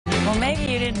Well, maybe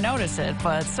you didn't notice it,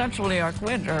 but Central New York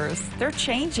winters, they're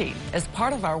changing. As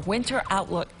part of our Winter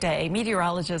Outlook Day,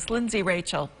 meteorologist Lindsay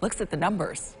Rachel looks at the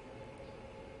numbers.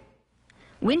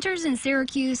 Winters in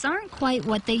Syracuse aren't quite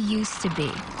what they used to be.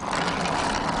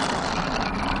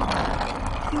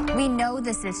 We know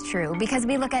this is true because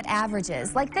we look at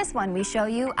averages, like this one we show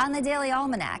you on the Daily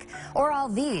Almanac, or all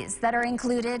these that are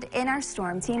included in our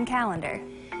Storm Team calendar.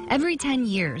 Every 10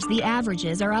 years, the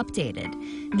averages are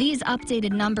updated. These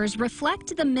updated numbers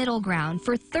reflect the middle ground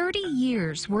for 30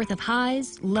 years worth of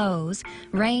highs, lows,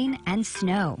 rain, and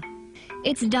snow.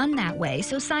 It's done that way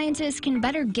so scientists can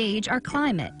better gauge our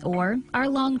climate or our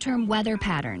long-term weather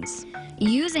patterns.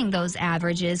 Using those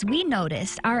averages, we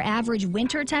noticed our average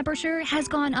winter temperature has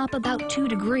gone up about 2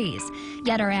 degrees,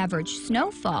 yet our average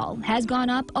snowfall has gone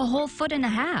up a whole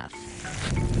 1.5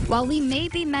 feet. While we may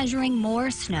be measuring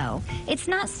more snow, it's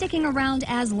not sticking around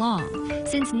as long.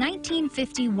 Since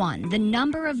 1951, the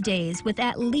number of days with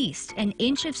at least an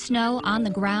inch of snow on the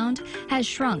ground has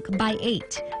shrunk by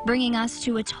 8, bringing us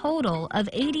to a total of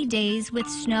 80 days with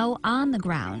snow on the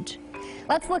ground.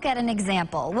 Let's look at an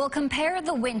example. We'll compare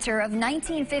the winter of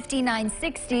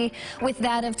 1959-60 with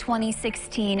that of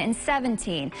 2016 and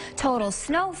 17. Total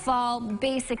snowfall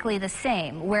basically the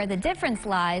same. Where the difference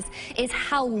lies is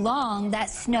how long that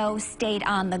snow stayed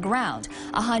on the ground.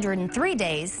 103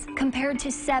 days compared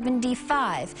to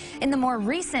 75. In the more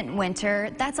recent winter,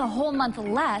 that's a whole month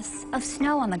less of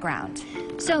snow on the ground.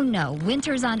 So no,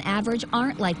 winters on average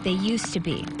aren't like they used to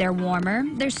be. They're warmer,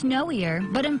 they're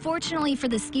snowier, but unfortunately for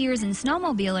the skiers and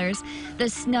snowmobilers, the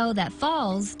snow that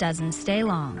falls doesn't stay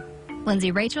long.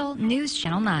 Lindsay Rachel, News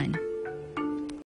Channel 9.